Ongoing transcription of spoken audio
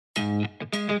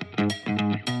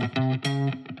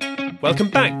Welcome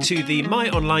back to the My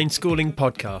Online Schooling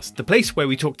podcast, the place where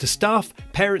we talk to staff,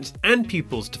 parents and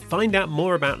pupils to find out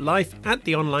more about life at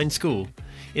the online school.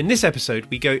 In this episode,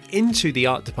 we go into the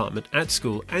art department at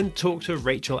school and talk to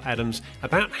Rachel Adams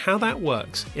about how that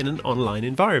works in an online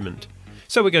environment.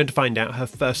 So we're going to find out her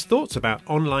first thoughts about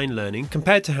online learning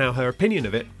compared to how her opinion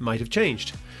of it might have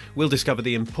changed. We'll discover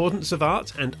the importance of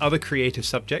art and other creative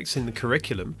subjects in the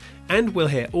curriculum, and we'll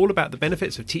hear all about the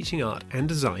benefits of teaching art and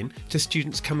design to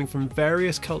students coming from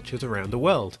various cultures around the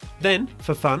world. Then,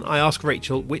 for fun, I ask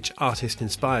Rachel which artist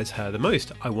inspires her the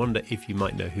most. I wonder if you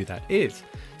might know who that is.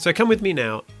 So come with me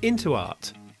now into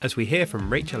art as we hear from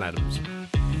Rachel Adams.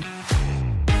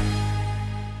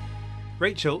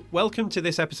 Rachel, welcome to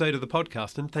this episode of the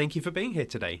podcast and thank you for being here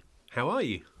today. How are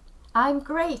you? I'm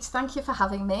great, thank you for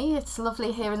having me. It's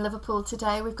lovely here in Liverpool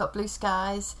today. We've got blue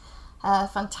skies,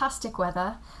 fantastic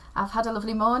weather. I've had a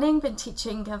lovely morning, been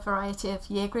teaching a variety of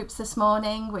year groups this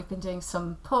morning. We've been doing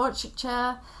some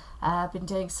portraiture, been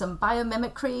doing some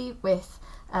biomimicry with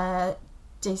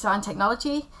design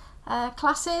technology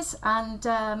classes,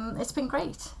 and it's been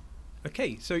great.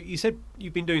 Okay, so you said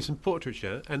you've been doing some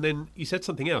portraiture and then you said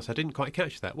something else. I didn't quite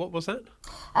catch that. What was that?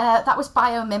 That was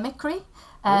biomimicry.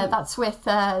 That's with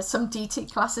some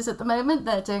DT classes at the moment.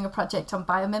 They're doing a project on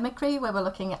biomimicry where we're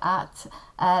looking at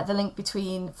the link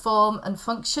between form and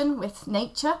function with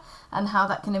nature and how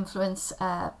that can influence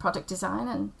product design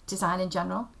and design in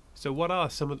general. So what are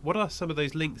some of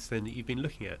those links then that you've been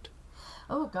looking at?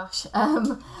 Oh gosh.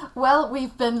 Well,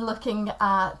 we've been looking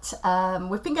at,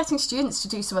 we've been getting students to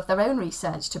do some of their own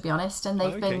research, to be honest, and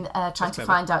they've been trying to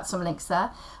find out some links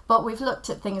there. But we've looked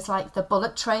at things like the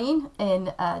bullet train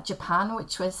in Japan,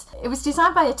 it was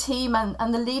designed by a team,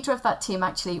 and the leader of that team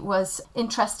actually was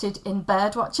interested in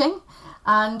bird watching.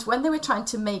 And when they were trying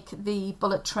to make the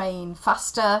bullet train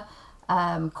faster,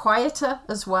 quieter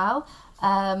as well,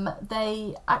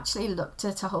 they actually looked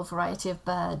at a whole variety of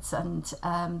birds, and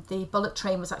the bullet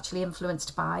train was actually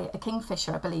influenced by a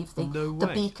kingfisher, I believe,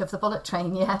 the beak of the bullet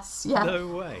train. Yes, yeah. No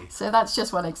way. So that's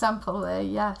just one example there.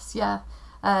 Yes, yeah.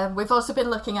 We've also been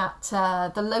looking at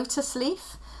the lotus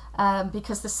leaf,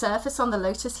 because the surface on the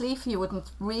lotus leaf you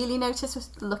wouldn't really notice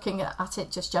looking at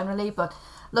it just generally, but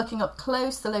looking up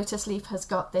close, the lotus leaf has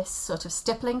got this sort of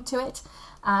stippling to it,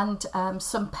 and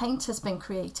some paint has been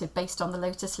created based on the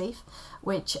lotus leaf,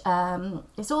 which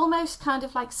is almost kind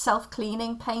of like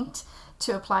self-cleaning paint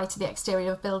to apply to the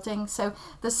exterior of buildings. So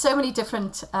there's so many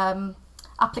different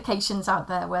applications out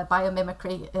there where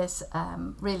biomimicry is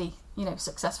really,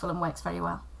 successful and works very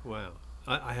well. Wow.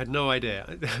 I had no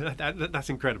idea. That's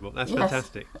incredible. That's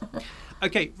fantastic.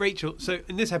 Okay, Rachel, so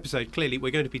in this episode, clearly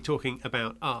we're going to be talking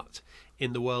about art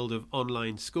in the world of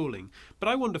online schooling. But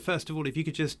I wonder, first of all, if you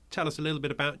could just tell us a little bit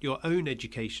about your own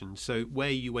education, so where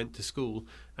you went to school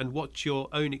and what your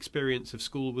own experience of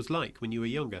school was like when you were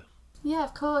younger. Yeah,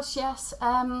 of course, yes.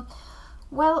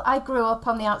 Well, I grew up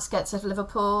on the outskirts of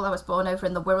Liverpool. I was born over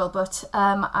in the Wirral, but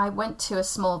I went to a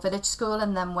small village school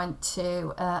and then went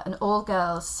to an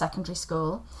all-girls secondary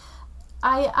school.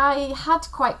 I had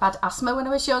quite bad asthma when I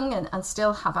was young and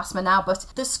still have asthma now, but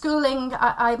the schooling,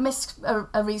 I missed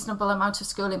a reasonable amount of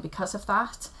schooling because of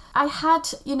that. I had,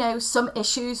 some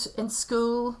issues in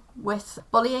school with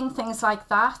bullying, things like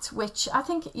that, which I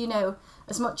think,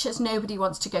 as much as nobody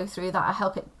wants to go through that,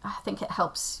 I think it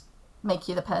helps make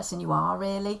you the person you are,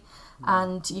 really,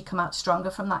 and you come out stronger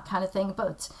from that kind of thing.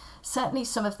 But certainly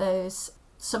some of those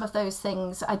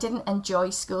things, I didn't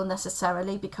enjoy school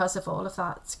necessarily because of all of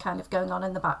that kind of going on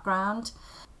in the background.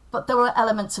 But there were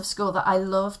elements of school that I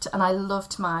loved, and I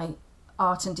loved my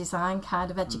art and design kind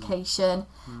of education.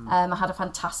 I had a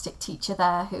fantastic teacher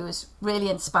there who was really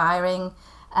inspiring,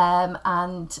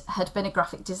 and had been a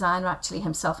graphic designer actually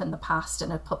himself in the past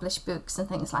and had published books and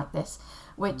things like this,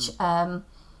 which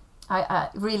I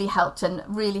really helped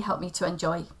me to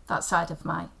enjoy that side of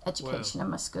my education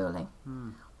and my schooling.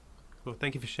 Well,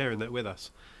 thank you for sharing that with us.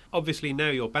 Obviously, now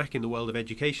you're back in the world of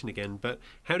education again, but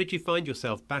how did you find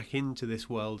yourself back into this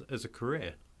world as a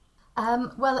career?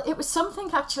 Well, it was something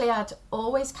actually I'd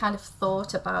always kind of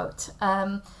thought about.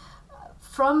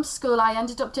 From school, I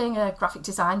ended up doing a graphic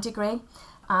design degree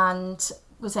and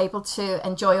was able to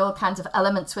enjoy all kinds of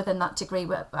elements within that degree.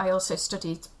 I also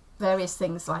studied various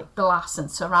things like glass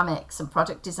and ceramics and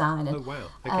product design. And, oh wow!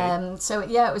 Okay. So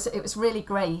yeah, it was really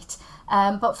great.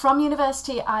 But from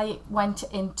university, I went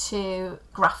into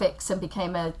graphics and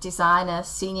became a designer,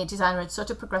 senior designer, and sort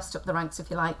of progressed up the ranks,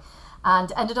 if you like,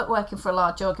 and ended up working for a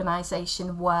large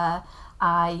organisation where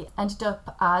I ended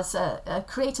up as a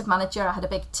creative manager. I had a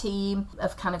big team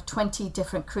of kind of 20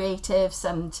 different creatives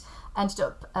and ended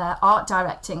up art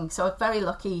directing. So I was very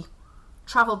lucky,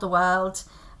 travelled the world,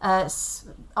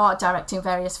 art directing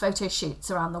various photo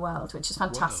shoots around the world, which is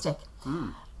fantastic. Wow.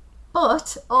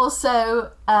 But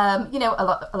also,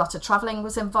 a lot of travelling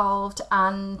was involved,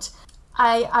 and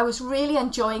I was really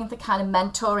enjoying the kind of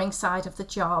mentoring side of the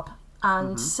job.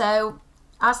 And so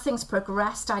as things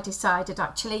progressed, I decided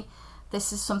actually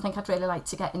this is something I'd really like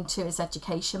to get into, is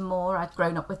education more. I'd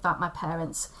grown up with that. My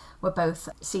parents were both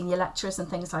senior lecturers and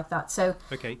things like that. So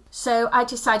I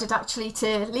decided actually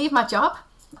to leave my job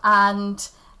and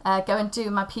go and do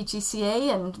my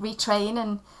PGCE and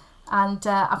retrain, and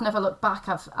I've never looked back.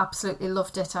 I've absolutely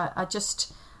loved it. I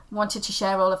just wanted to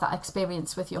share all of that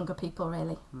experience with younger people,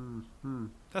 really.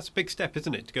 That's a big step,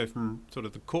 isn't it, to go from sort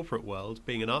of the corporate world,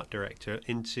 being an art director,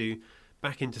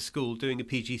 back into school, doing a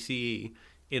PGCE,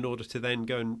 in order to then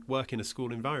go and work in a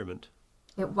school environment.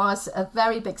 It was a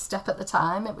very big step at the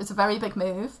time. It was a very big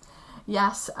move,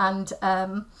 yes, and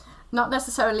not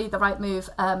necessarily the right move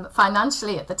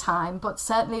financially at the time, but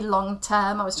certainly long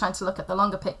term. I was trying to look at the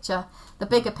longer picture, the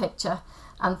bigger picture,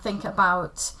 and think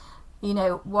about,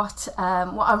 what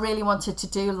I really wanted to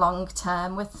do long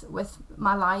term with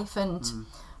my life, and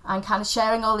kind of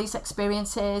sharing all these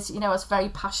experiences. I was very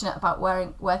passionate about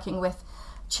working with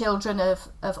children of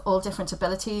all different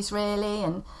abilities, really,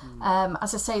 and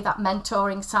as I say, that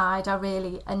mentoring side I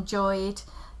really enjoyed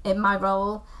in my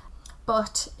role.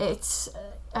 But it's,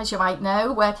 as you might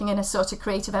know, working in a sort of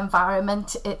creative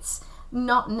environment, it's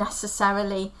not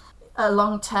necessarily a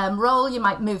long-term role. You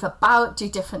might move about, do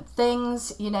different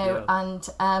things, and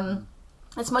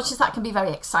as much as that can be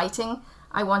very exciting,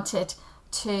 I wanted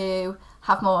to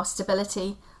have more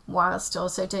stability whilst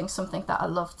also doing something that I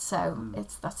loved. So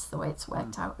that's the way it's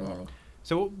worked out, really.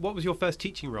 So what was your first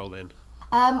teaching role then?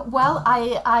 Well,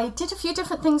 I did a few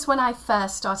different things when I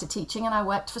first started teaching, and I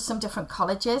worked for some different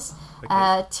colleges,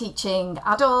 teaching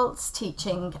adults,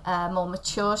 teaching more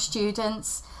mature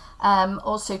students,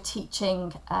 also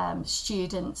teaching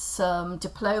students some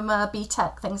diploma,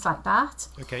 BTEC, things like that.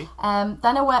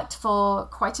 Then I worked for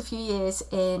quite a few years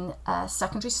in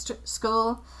secondary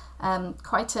school,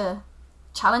 quite a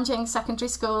challenging secondary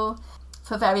school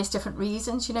for various different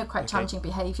reasons, quite challenging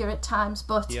behaviour at times,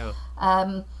 but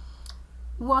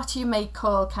what you may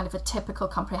call kind of a typical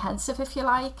comprehensive, if you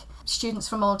like, students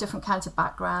from all different kinds of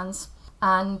backgrounds.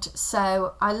 And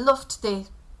so I loved the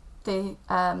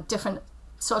different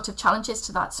sort of challenges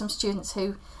to that. Some students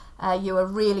who you were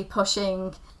really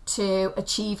pushing to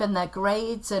achieve in their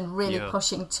grades and really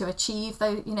pushing to achieve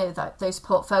those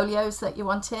portfolios that you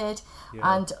wanted,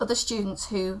 and other students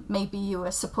who maybe you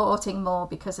were supporting more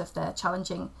because of their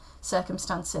challenging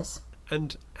circumstances.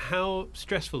 And how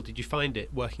stressful did you find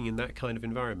it working in that kind of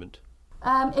environment?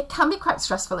 It can be quite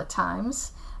stressful at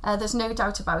times. There's no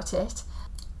doubt about it.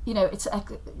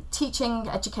 Teaching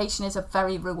education is a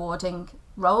very rewarding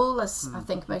role, as I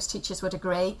think most teachers would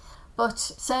agree. But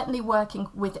certainly working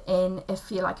within,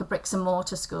 if you like, a bricks and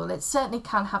mortar school, it certainly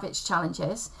can have its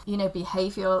challenges.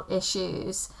 Behavioural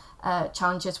issues,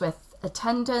 challenges with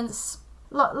attendance,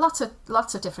 lots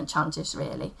of different challenges,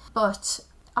 really. But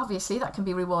obviously that can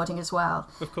be rewarding as well.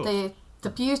 Of course. The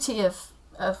beauty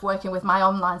of working with my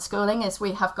online schooling is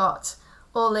we have got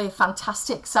all the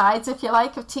fantastic sides, if you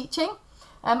like, of teaching.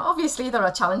 Obviously there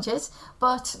are challenges,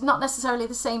 but not necessarily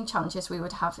the same challenges we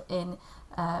would have in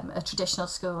a traditional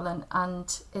school,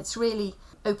 and it's really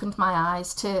opened my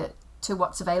eyes to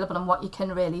what's available and what you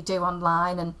can really do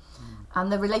online,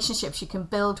 and the relationships you can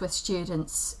build with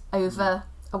students over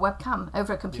a webcam,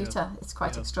 over a computer. It's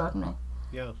quite extraordinary.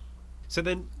 Yeah. So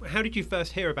then, how did you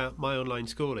first hear about My Online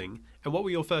Schooling, and what were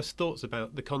your first thoughts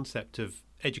about the concept of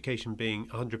education being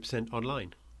 100%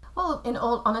 online? Well, in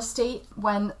all honesty,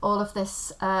 when all of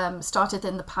this started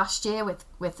in the past year with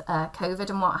COVID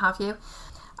and what have you,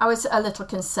 I was a little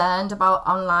concerned about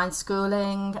online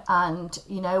schooling and,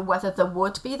 whether there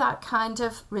would be that kind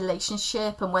of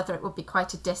relationship and whether it would be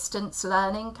quite a distance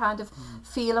learning kind of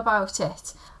feel about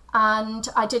it. And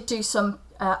I did do some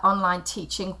online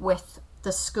teaching with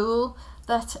the school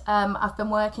that I've been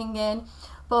working in.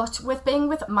 But with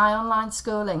My Online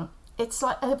Schooling, it's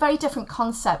like a very different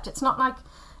concept. It's not like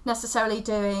necessarily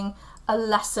doing a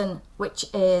lesson which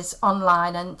is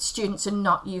online, and students are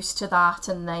not used to that,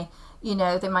 and they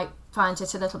might find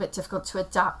it a little bit difficult to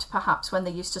adapt perhaps when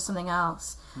they're used to something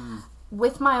else.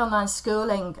 With My Online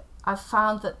Schooling, I've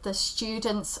found that the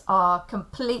students are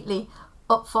completely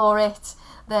up for it.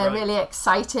 They're really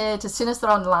excited as soon as they're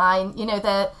online.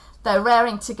 They're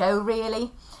raring to go,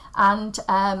 really. And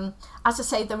as I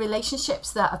say, the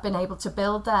relationships that I've been able to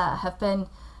build there have been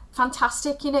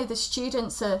fantastic. The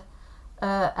students have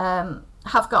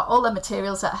got all the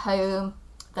materials at home.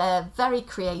 They're very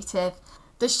creative.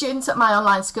 The students at my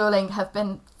online schooling have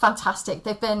been fantastic.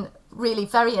 They've been really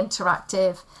very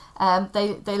interactive.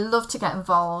 They love to get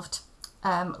involved.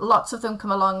 Lots of them come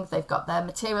along. They've got their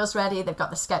materials ready. They've got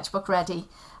the sketchbook ready,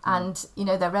 and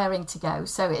they're raring to go.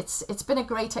 So it's been a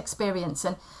great experience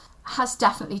and has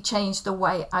definitely changed the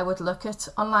way I would look at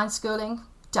online schooling.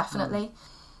 Definitely.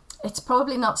 It's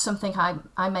probably not something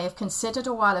I may have considered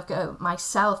a while ago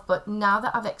myself, but now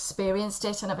that I've experienced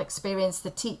it and I've experienced the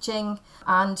teaching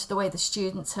and the way the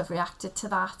students have reacted to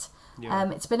that,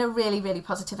 it's been a really, really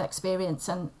positive experience,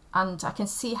 and I can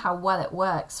see how well it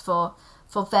works for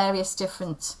various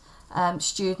different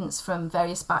students from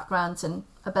various backgrounds and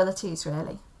abilities,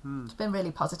 really. It's been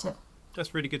really positive.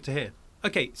 That's really good to hear.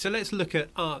 Okay, so let's look at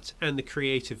art and the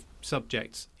creative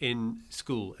subjects in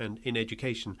school and in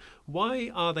education. Why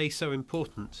are they so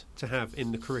important to have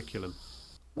in the curriculum?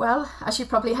 Well, as you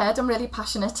probably heard, I'm really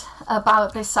passionate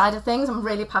about this side of things. I'm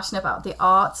really passionate about the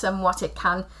arts and what it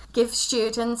can give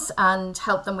students and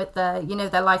help them with their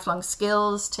lifelong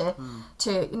skills to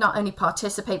not only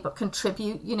participate but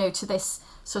contribute, to this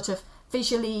sort of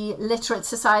visually literate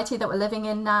society that we're living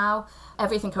in now.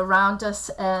 Everything around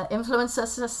us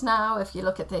influences us now. If you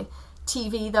look at the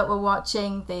TV that we're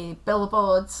watching, the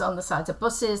billboards on the sides of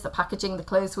buses, the packaging, the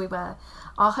clothes we wear,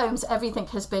 our homes, everything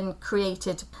has been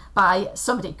created by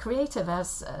somebody creative,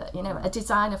 as a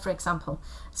designer, for example.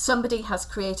 Somebody has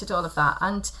created all of that,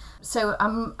 and so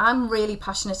I'm really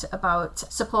passionate about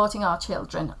supporting our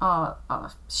children, our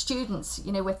students,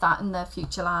 with that in their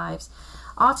future lives.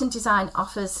 Art and design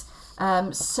offers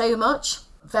so much.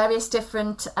 Various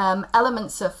different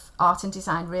elements of art and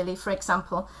design, really. For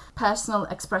example, personal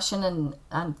expression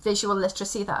and visual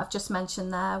literacy that I've just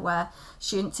mentioned there, where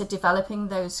students are developing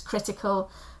those critical,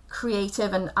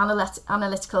 creative and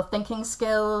analytical thinking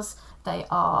skills. They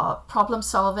are problem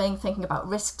solving, thinking about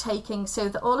risk taking. So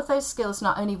that all of those skills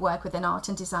not only work within art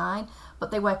and design, but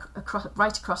they work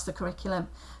right across the curriculum.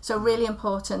 So really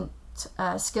important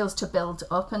skills to build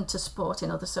up and to support in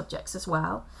other subjects as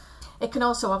well. It can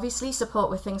also obviously support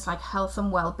with things like health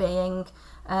and well-being,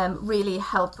 really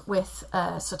help with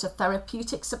sort of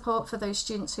therapeutic support for those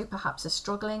students who perhaps are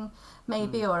struggling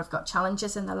maybe or have got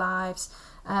challenges in their lives,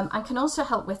 and can also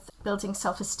help with building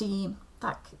self-esteem.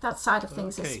 That side of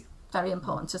things is very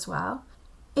important as well.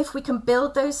 If we can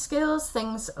build those skills,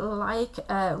 things like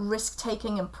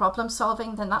risk-taking and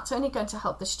problem-solving, then that's only going to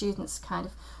help the students kind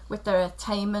of with their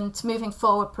attainment, moving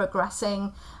forward,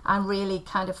 progressing, and really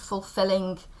kind of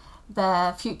fulfilling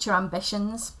their future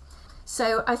ambitions.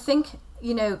 So I think,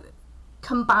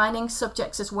 combining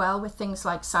subjects as well with things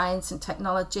like science and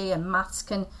technology and maths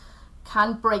can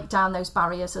break down those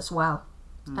barriers as well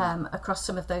across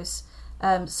some of those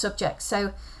subjects.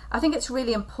 So I think it's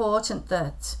really important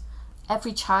that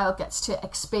every child gets to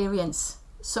experience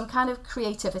some kind of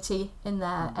creativity in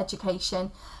their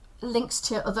education, links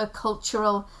to other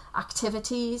cultural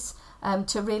activities,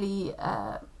 to really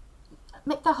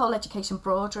make their whole education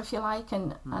broader, if you like,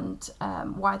 and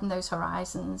widen those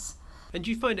horizons. And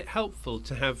do you find it helpful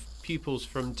to have pupils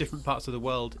from different parts of the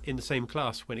world in the same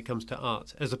class when it comes to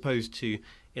art, as opposed to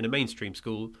in a mainstream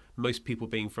school, most people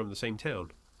being from the same town?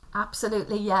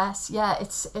 Absolutely, yes. Yeah,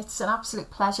 it's an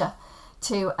absolute pleasure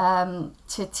to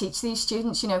teach these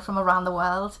students, from around the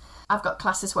world. I've got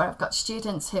classes where I've got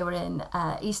students who are in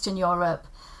Eastern Europe,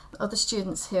 other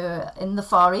students who are in the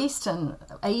Far East and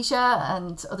Asia,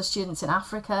 and other students in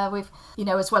Africa. We've,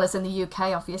 as well as in the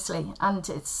UK, obviously. And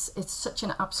it's such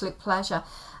an absolute pleasure.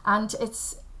 And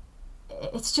it's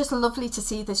just lovely to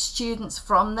see the students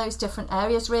from those different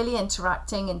areas really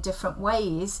interacting in different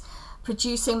ways,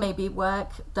 producing maybe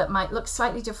work that might look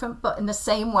slightly different, but in the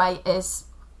same way is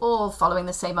all following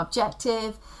the same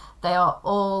objective. They are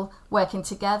all working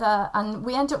together, and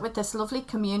we end up with this lovely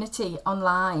community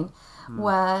online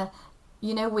where,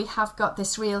 we have got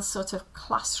this real sort of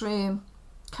classroom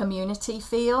community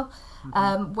feel,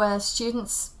 where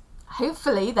students,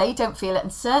 hopefully they don't feel it,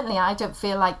 and certainly I don't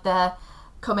feel like they're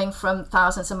coming from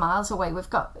thousands of miles away. We've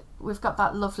got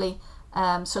that lovely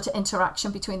sort of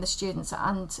interaction between the students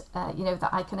and, that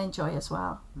I can enjoy as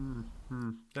well.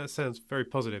 That sounds very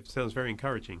positive. Sounds very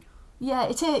encouraging. Yeah,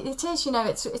 it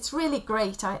is. It's really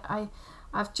great.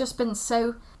 I've just been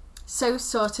so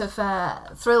sort of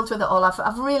thrilled with it all.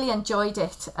 I've really enjoyed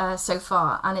it so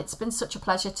far, and it's been such a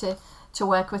pleasure to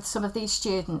work with some of these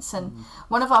students. And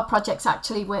one of our projects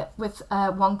actually with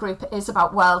one group is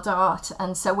about world art,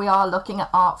 and so we are looking at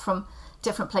art from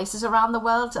different places around the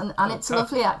world, and it's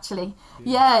lovely actually.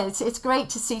 Yeah, it's great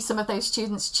to see some of those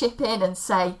students chip in and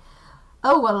say,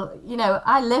 oh, well,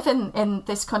 I live in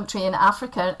this country in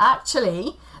Africa, and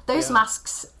actually those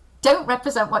masks don't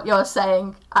represent what you're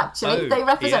saying, actually. They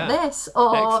represent this.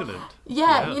 Or, excellent.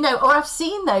 Yeah, or I've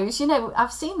seen those,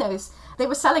 They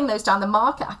were selling those down the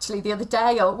market, actually, the other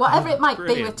day, or whatever it might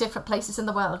be with different places in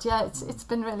the world. Yeah, it's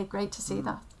been really great to see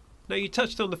that. Now, you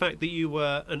touched on the fact that you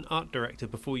were an art director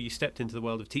before you stepped into the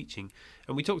world of teaching,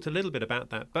 and we talked a little bit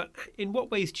about that. But in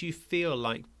what ways do you feel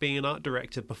like being an art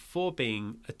director before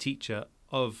being a teacher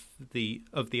of the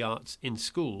arts in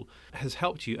school has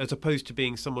helped you, as opposed to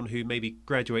being someone who maybe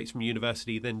graduates from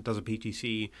university, then does a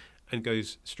PGCE and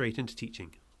goes straight into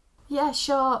teaching? Yeah,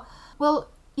 sure.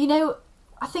 Well,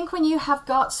 I think when you have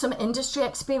got some industry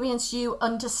experience, you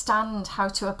understand how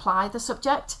to apply the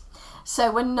subject.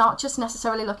 So we're not just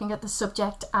necessarily looking at the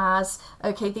subject as,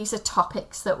 okay, these are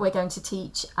topics that we're going to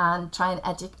teach and try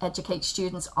and educate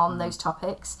students on those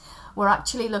topics. We're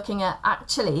actually looking at,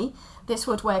 this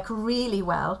would work really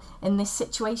well in this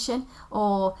situation.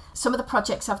 Or some of the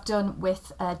projects I've done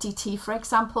with DT, for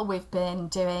example, we've been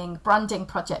doing branding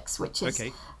projects, which is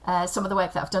some of the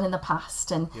work that I've done in the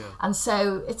past. And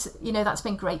so it's, that's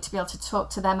been great to be able to talk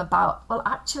to them about, well,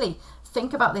 actually,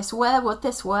 think about this. Where would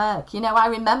this work? I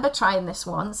remember trying this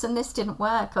once and this didn't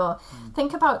work. Or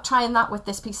think about trying that with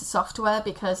this piece of software,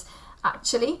 because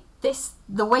actually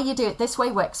the way you do it this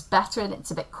way works better and it's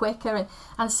a bit quicker.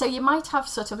 And so you might have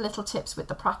sort of little tips with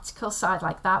the practical side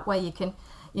like that, where you can,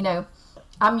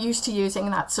 I'm used to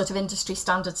using that sort of industry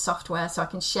standard software, so I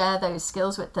can share those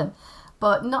skills with them.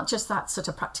 But not just that sort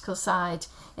of practical side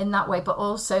in that way, but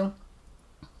also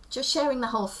just sharing the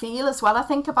whole feel as well. I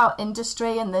think about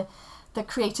industry and the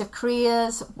creative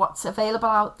careers, what's available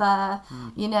out there,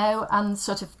 and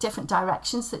sort of different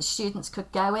directions that students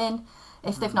could go in.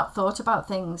 If they've not thought about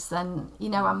things, then,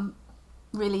 I'm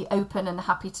really open and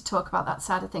happy to talk about that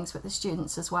side of things with the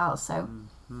students as well. So,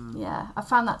 I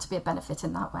found that to be a benefit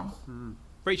in that way.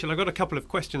 Rachel, I've got a couple of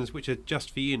questions which are just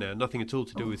for you now, nothing at all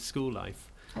to do with school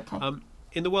life. Okay.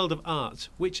 In the world of art,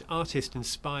 which artist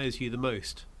inspires you the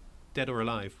most, dead or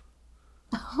alive?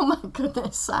 Oh my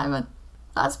goodness, Simon.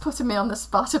 That's putting me on the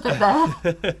spot a bit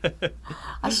there.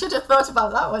 I should have thought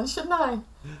about that one, shouldn't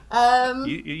I?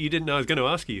 You didn't know I was going to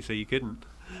ask you, so you couldn't.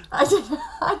 I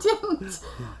didn't.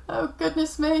 Oh,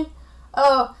 goodness me.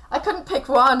 Oh, I couldn't pick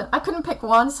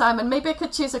one, Simon. Maybe I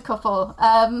could choose a couple.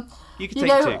 You could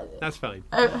take two. That's fine.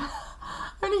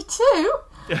 Only two?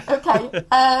 Okay.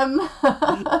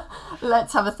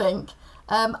 Let's have a think.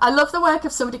 I love the work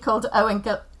of somebody called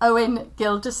Owen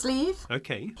Gildersleeve.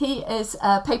 Okay. He is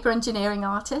a paper engineering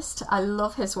artist. I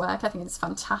love his work. I think it's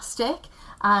fantastic.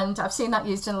 And I've seen that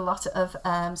used in a lot of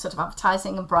sort of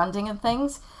advertising and branding and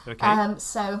things. Okay.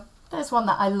 So there's one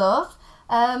that I love.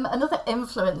 Another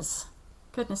influence.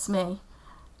 Goodness me.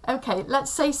 Okay,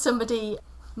 let's say somebody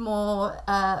more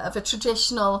of a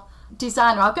traditional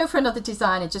designer. I'll go for another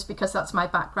designer just because that's my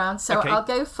background. So I'll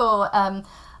go for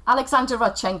Alexander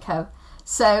Rodchenko.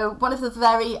 So one of the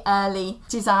very early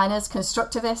designers,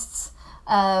 constructivists,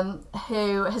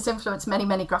 who has influenced many,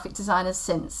 many graphic designers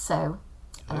since. So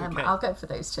I'll go for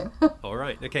those two. All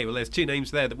right. Okay. Well, there's two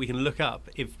names there that we can look up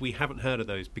if we haven't heard of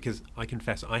those, because I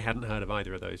confess I hadn't heard of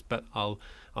either of those, but I'll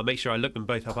make sure I look them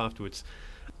both up afterwards.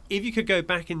 If you could go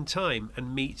back in time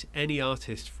and meet any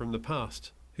artist from the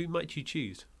past, who might you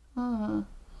choose?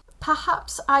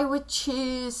 Perhaps I would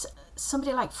choose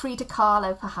somebody like Frida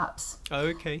Kahlo, perhaps. Oh,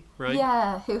 okay, right.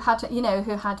 Yeah, who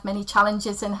had many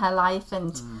challenges in her life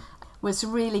and was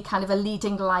really kind of a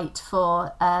leading light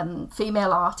for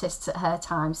female artists at her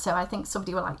time. So I think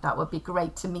somebody like that would be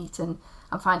great to meet and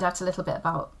find out a little bit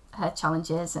about her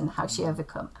challenges and how she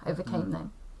overcame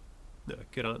them. No,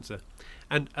 good answer.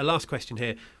 And a last question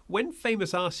here. When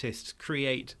famous artists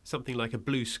create something like a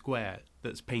blue square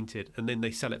that's painted and then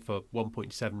they sell it for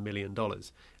 $1.7 million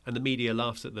and the media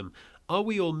laughs at them, are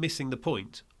we all missing the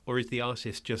point, or is the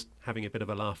artist just having a bit of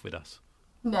a laugh with us?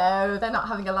 No, they're not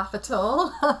having a laugh at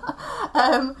all.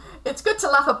 It's good to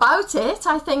laugh about it.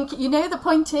 I think, the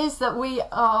point is that we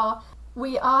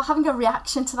are having a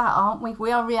reaction to that, aren't we?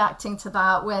 We are reacting to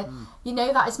that.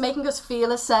 That is making us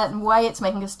feel a certain way. It's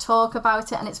making us talk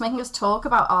about it, and it's making us talk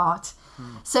about art.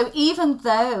 So even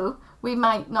though we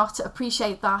might not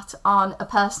appreciate that on a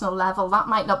personal level, that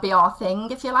might not be our thing,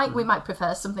 if you like. We might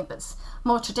prefer something that's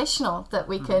more traditional, that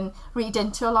we can read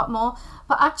into a lot more.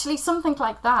 But actually something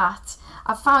like that,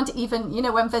 I've found even,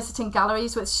 when visiting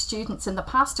galleries with students in the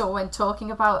past, or when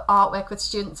talking about artwork with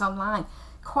students online,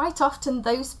 quite often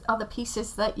those are the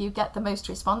pieces that you get the most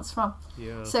response from.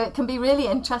 Yeah. So it can be really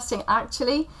interesting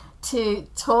actually to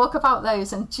talk about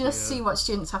those and just see what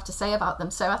students have to say about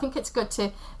them. So I think it's good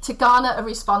to garner a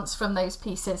response from those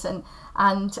pieces and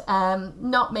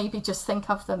not maybe just think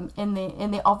of them in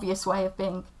the obvious way of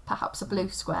being perhaps a blue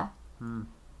square.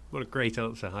 What a great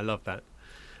answer. I love that.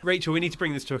 Rachel, we need to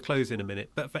bring this to a close in a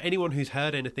minute, but for anyone who's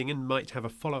heard anything and might have a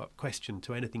follow-up question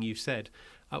to anything you've said,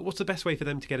 what's the best way for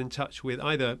them to get in touch with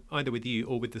either with you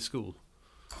or with the school?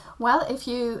 Well, if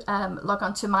you log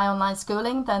on to My Online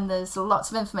Schooling, then there's lots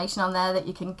of information on there that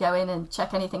you can go in and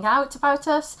check anything out about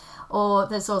us, or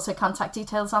there's also contact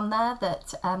details on there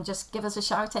that just give us a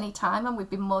shout any time, and we'd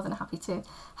be more than happy to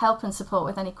help and support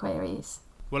with any queries.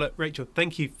 Well, Rachel,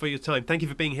 thank you for your time. Thank you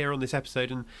for being here on this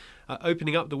episode and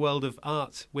opening up the world of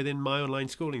art within My Online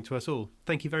Schooling to us all.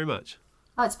 Thank you very much.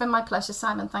 Oh, it's been my pleasure,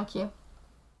 Simon. Thank you.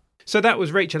 So that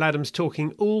was Rachel Adams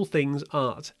talking all things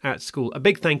art at school. A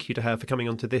big thank you to her for coming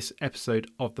on to this episode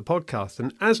of the podcast.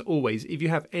 And as always, if you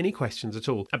have any questions at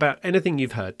all about anything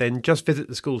you've heard, then just visit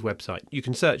the school's website. You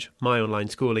can search My Online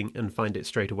Schooling and find it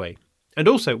straight away. And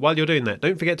also, while you're doing that,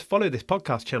 don't forget to follow this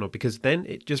podcast channel, because then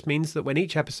it just means that when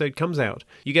each episode comes out,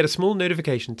 you get a small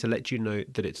notification to let you know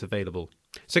that it's available.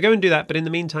 So go and do that. But in the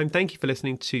meantime, thank you for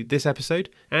listening to this episode,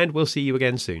 and we'll see you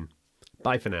again soon.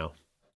 Bye for now.